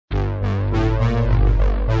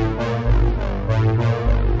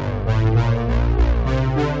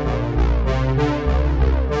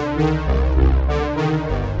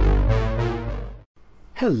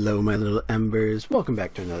Hello, my little embers. Welcome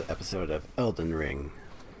back to another episode of Elden Ring.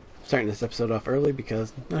 Starting this episode off early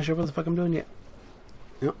because I'm not sure what the fuck I'm doing yet.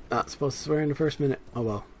 Nope, not supposed to swear in the first minute. Oh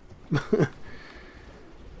well.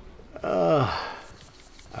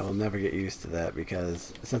 I will never get used to that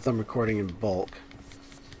because since I'm recording in bulk...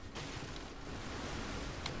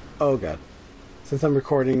 Oh god. Since I'm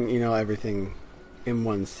recording, everything in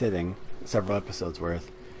one sitting, several episodes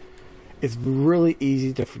worth, it's really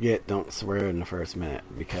easy to forget don't swear in the first minute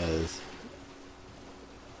because,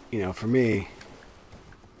 for me,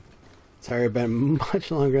 it's already been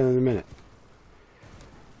much longer than a minute.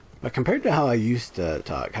 But compared to how I used to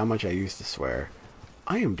talk, how much I used to swear,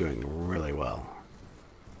 I am doing really well.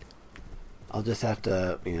 I'll just have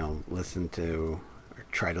to, listen to, or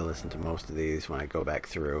try to listen to most of these when I go back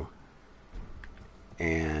through.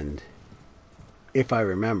 And if I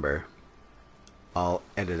remember, I'll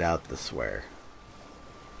edit out the swear.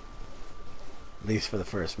 At least for the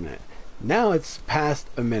first minute. Now it's past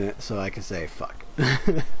a minute, so I can say fuck.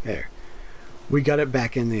 There. We got it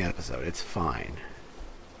back in the episode. It's fine.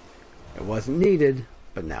 It wasn't needed,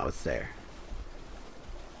 but now it's there.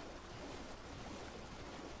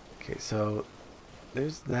 Okay, so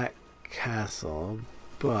there's that castle,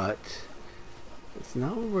 but it's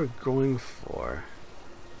not what we're going for.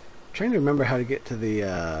 I'm trying to remember how to get to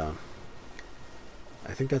the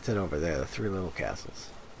I think that's it over there, the three little castles.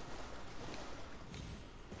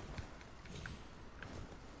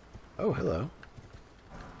 Oh, hello.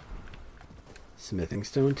 Smithing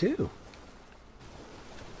stone too.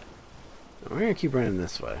 We're gonna keep running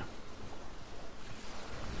this way.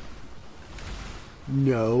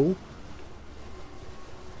 No.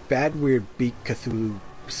 Bad, weird, beak Cthulhu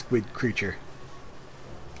squid creature.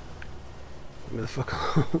 Leave me the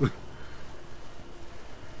fuck alone.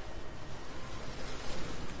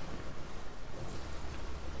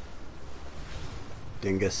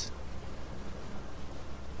 Dingus.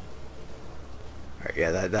 Alright, yeah,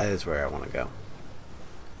 that is where I want to go.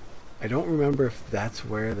 I don't remember if that's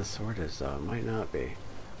where the sword is, though. It might not be.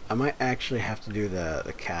 I might actually have to do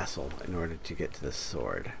the castle in order to get to the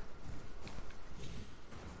sword.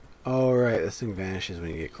 Oh, right, this thing vanishes when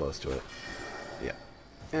you get close to it. Yeah.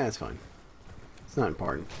 Yeah, it's fine. It's not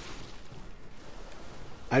important.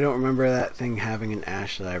 I don't remember that thing having an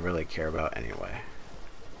ash that I really care about anyway.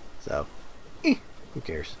 So, who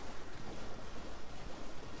cares?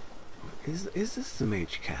 Is this the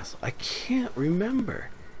Mage Castle? I can't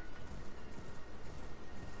remember.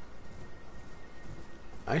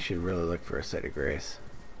 I should really look for a site of grace.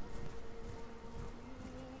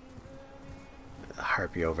 The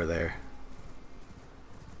harpy over there.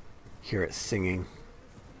 Hear it singing.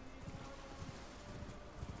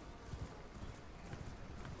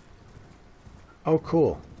 Oh,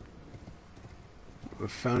 cool. We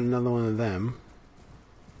found another one of them.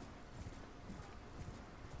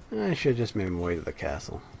 I should have just made my way to the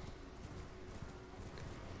castle.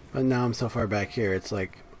 But now I'm so far back here, it's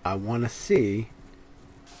like, I want to see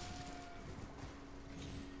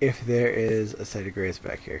if there is a site of grace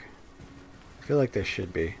back here. I feel like there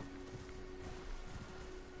should be.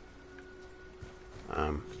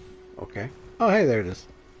 Okay. Oh, hey, there it is.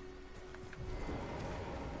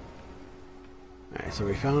 Alright, so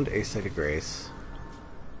we found a site of grace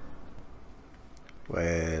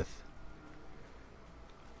with...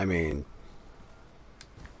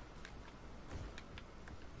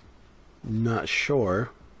 not sure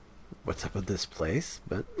what's up with this place,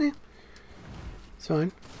 but it's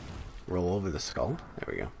fine. Roll over the skull. There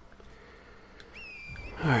we go.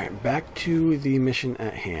 Alright, back to the mission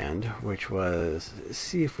at hand, which was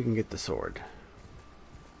see if we can get the sword.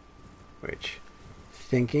 Which,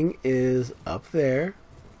 thinking is up there.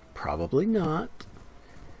 Probably not.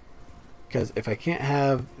 Because if I can't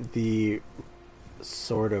have the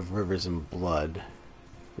Sword of Rivers of Blood,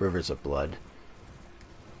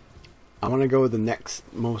 I want to go with the next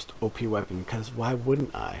most OP weapon, because why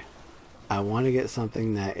wouldn't I? I want to get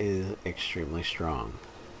something that is extremely strong.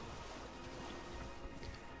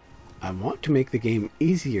 I want to make the game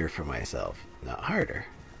easier for myself, not harder.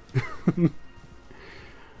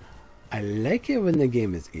 I like it when the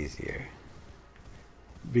game is easier,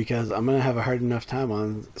 because I'm going to have a hard enough time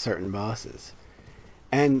on certain bosses.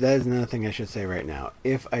 And that is another thing I should say right now.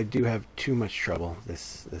 If I do have too much trouble,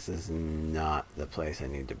 this is not the place I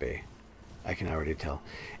need to be. I can already tell.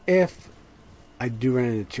 If I do run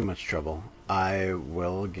into too much trouble, I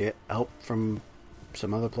will get help from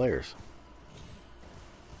some other players.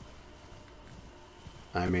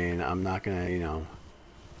 I'm not gonna,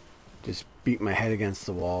 just beat my head against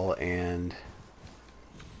the wall and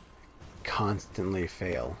constantly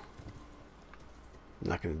fail. I'm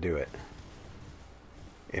not gonna do it.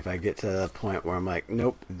 If I get to the point where I'm like,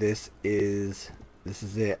 nope, this is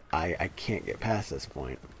it. I can't get past this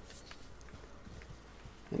point.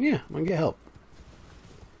 And yeah, I'm gonna get help.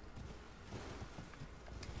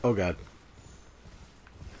 Oh god.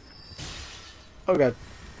 Oh god.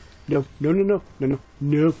 No, no, no, no, no, no,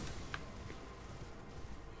 no.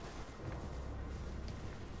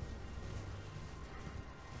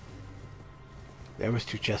 There was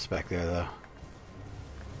two chests back there though.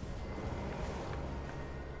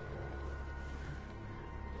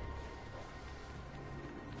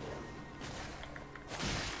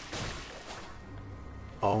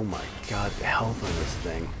 Oh my god, the health on this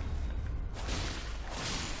thing.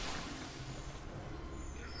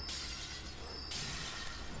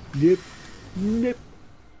 Nip, nip.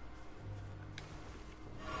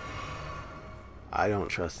 I don't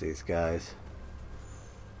trust these guys.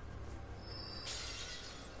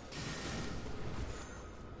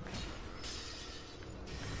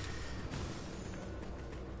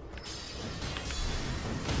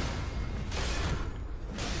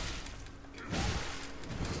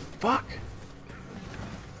 Fuck!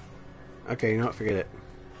 Okay, you know what? Forget it.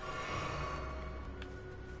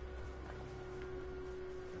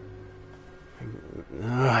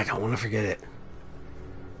 No, I don't want to forget it.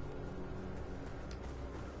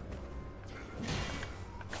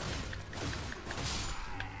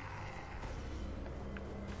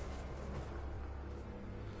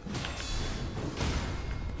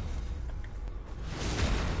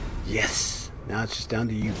 Yes! Now it's just down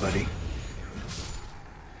to you, buddy.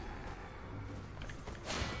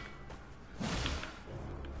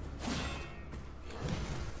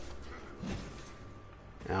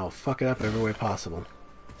 I'll fuck it up every way possible.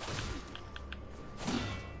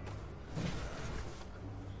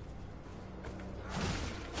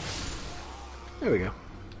 There we go.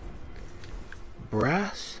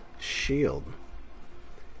 Brass shield.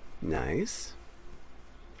 Nice.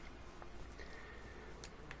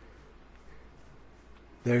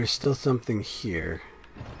 There's still something here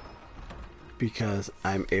because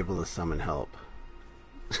I'm able to summon help.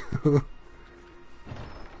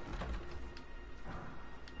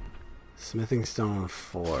 Smithing stone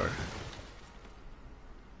 4.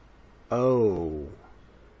 Oh.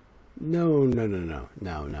 No, no, no, no.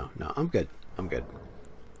 No, no, no. I'm good. I'm good.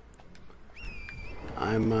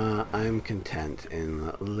 I'm content in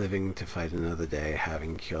living to fight another day,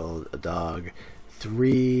 having killed a dog,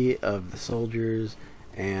 3 of the soldiers,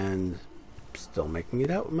 and still making it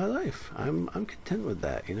out with my life. I'm content with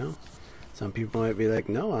that, you know? Some people might be like,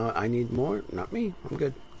 no, I need more. Not me. I'm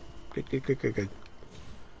good. Good, good, good, good, good.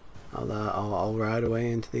 I'll ride away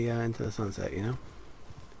into the sunset, you know?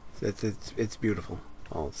 It's beautiful.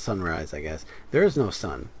 Well, sunrise, I guess. There is no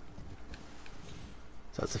sun.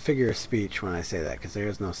 So it's a figure of speech when I say that, because there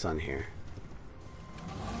is no sun here.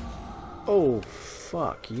 Oh,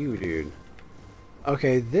 fuck you, dude.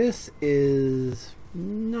 Okay, this is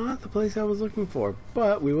not the place I was looking for,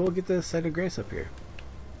 but we will get the site of grace up here.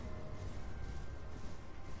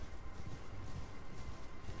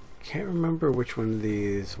 Can't remember which one of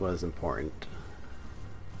these was important,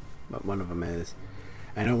 but one of them is.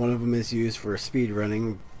 I know one of them is used for speed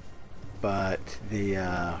running, but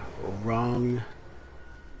the wrong,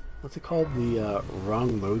 what's it called? The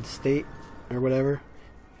wrong load state or whatever.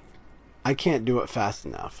 I can't do it fast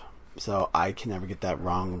enough, so I can never get that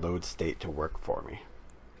wrong load state to work for me.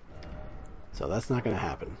 So that's not going to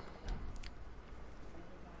happen.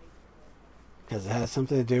 Because it has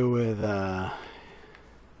something to do with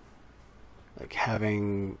like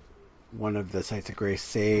having one of the sites of grace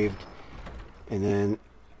saved, and then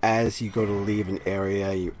as you go to leave an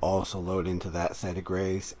area you also load into that site of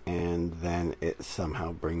grace, and then it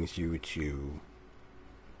somehow brings you to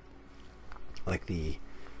like the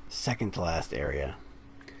second to last area.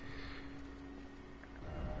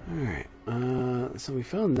 Alright, so we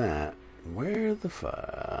found that. Where the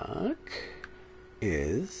fuck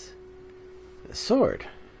is the sword?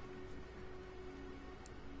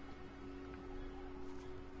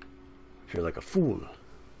 I feel like a fool.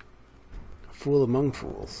 A fool among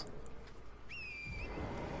fools.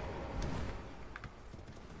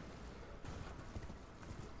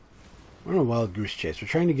 We're on a wild goose chase. We're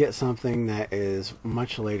trying to get something that is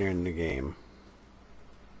much later in the game.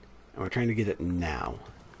 And we're trying to get it now.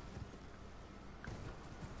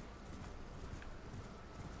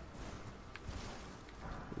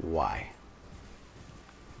 Why?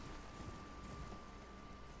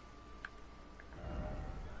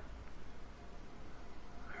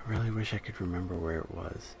 I really wish I could remember where it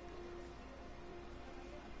was.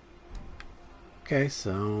 Okay,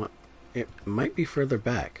 so it might be further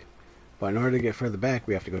back. But in order to get further back,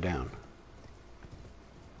 we have to go down.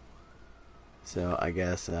 So I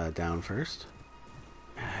guess down first.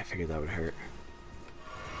 I figured that would hurt.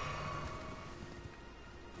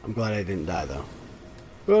 I'm glad I didn't die though.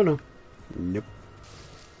 Oh no. Nope.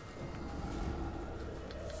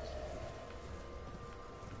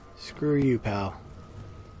 Screw you, pal.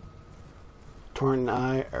 Torrent and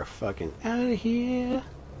I are fucking out of here.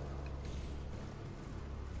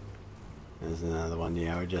 There's another one.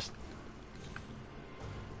 Yeah, we're just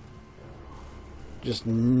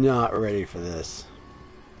not ready for this.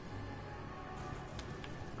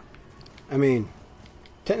 I mean,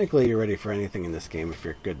 technically you're ready for anything in this game if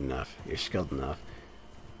you're good enough, you're skilled enough.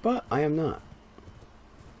 But I am not.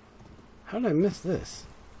 How did I miss this?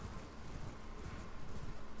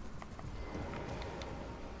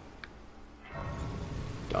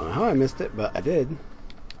 Don't know how I missed it, but I did.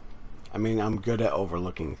 I mean, I'm good at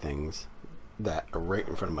overlooking things that are right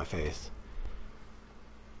in front of my face.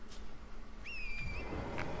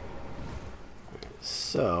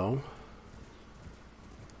 So,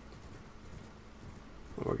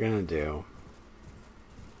 what we're gonna do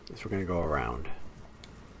is we're gonna go around.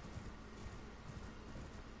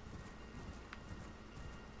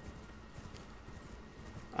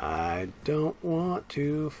 I don't want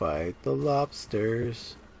to fight the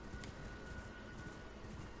lobsters.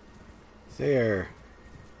 They're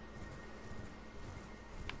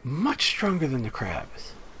much stronger than the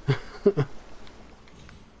crabs. I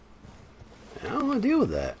don't want to deal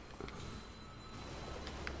with that.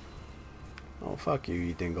 Oh, fuck you,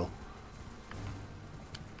 you dingle.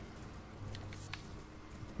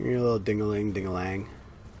 You're a little ding-a-ling, ding-a-lang.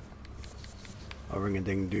 Oh,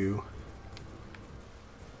 ring-a-ding-doo.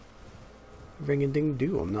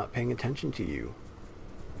 Ring-a-ding-doo, I'm not paying attention to you.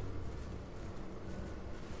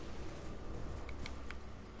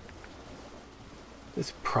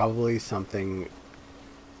 There's probably something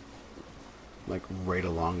like right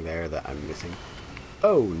along there that I'm missing.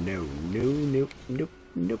 Oh no, no, nope, nope,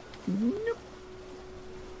 nope, nope.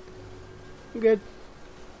 I'm good.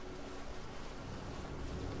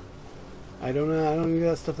 I don't need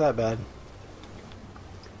that stuff that bad.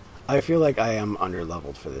 I feel like I am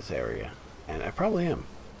under-leveled for this area, and I probably am.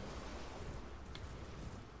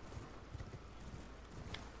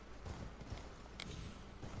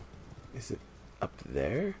 Is it up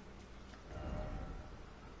there?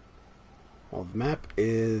 Well, the map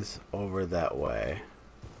is over that way.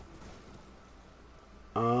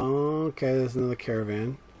 Okay, there's another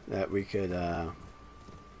caravan that we could, or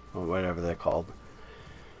whatever they're called.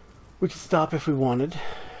 We could stop if we wanted,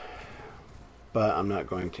 but I'm not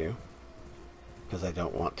going to, because I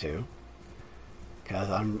don't want to, because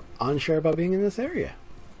I'm unsure about being in this area.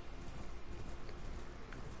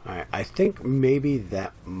 Alright, I think maybe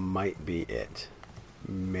that might be it.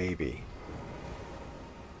 Maybe.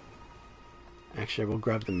 Actually, we'll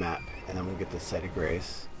grab the map, and then we'll get the Site of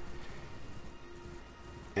Grace.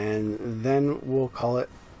 And then we'll call it.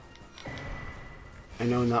 I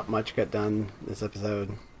know not much got done this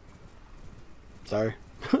episode. Sorry.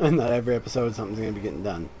 Not every episode something's going to be getting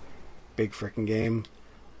done. Big freaking game.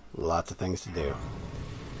 Lots of things to do.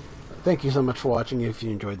 Thank you so much for watching. If you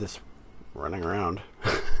enjoyed this running around,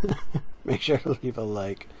 make sure to leave a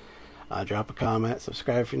like, drop a comment,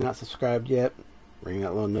 subscribe if you're not subscribed yet, ring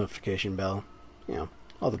that little notification bell, you know,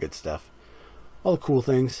 all the good stuff, all the cool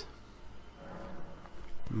things.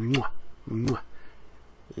 Mwah, mwah.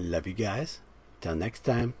 Love you guys. Till next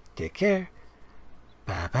time, take care.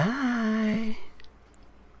 Bye bye.